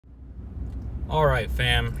All right,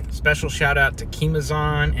 fam. Special shout out to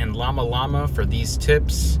Kimazon and Llama Llama for these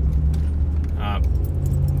tips.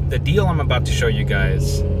 The deal I'm about to show you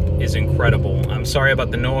guys is incredible. I'm sorry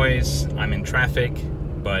about the noise. I'm in traffic,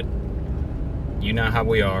 but you know how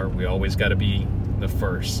we are. We always got to be the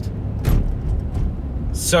first.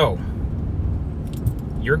 So,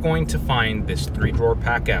 you're going to find this 3-drawer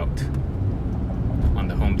pack out on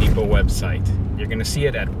the Home Depot website. You're going to see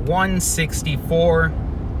it at $164.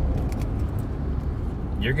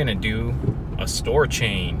 You're going to do a store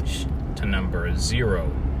change to number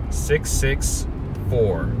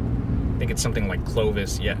 0664. I think it's something like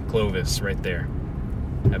Clovis. Yeah, Clovis right there.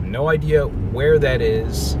 I have no idea where that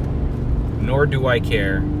is, nor do I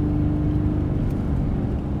care,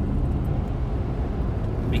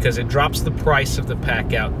 because it drops the price of the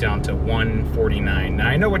pack out down to $149. Now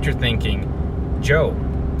I know what you're thinking, Joe,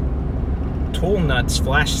 Tool Nut's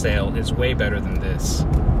flash sale is way better than this.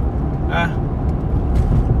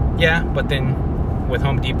 Yeah, but then with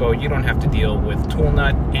Home Depot you don't have to deal with Tool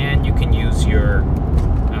Nut, and you can use your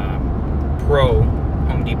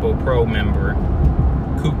Home Depot Pro member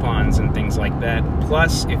coupons and things like that.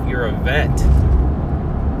 Plus, if you're a vet,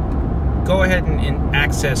 go ahead and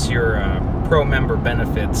access your Pro member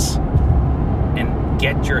benefits and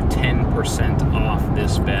get your 10% off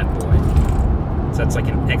this bad boy. So that's like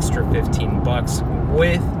an extra 15 bucks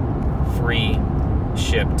with free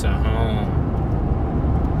ship to home.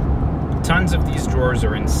 Tons of these drawers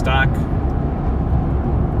are in stock,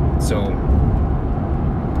 so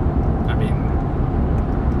I mean,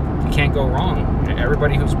 you can't go wrong.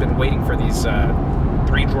 Everybody who's been waiting for these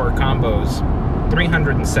 3-drawer combos,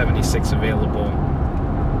 376 available.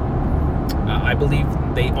 I believe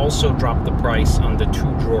they also dropped the price on the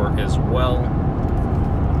 2-drawer as well.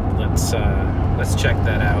 Let's check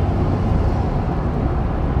that out.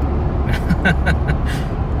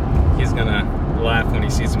 He's gonna laugh when he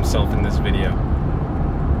sees himself in this video.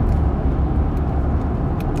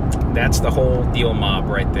 That's the whole deal mob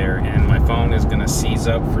right there, and my phone is gonna seize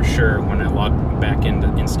up for sure when I log back into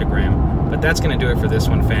Instagram. But that's gonna do it for this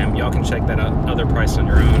one, fam. Y'all can check that other price on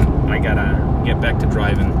your own. I gotta get back to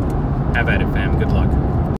driving. Have at it, fam. Good luck.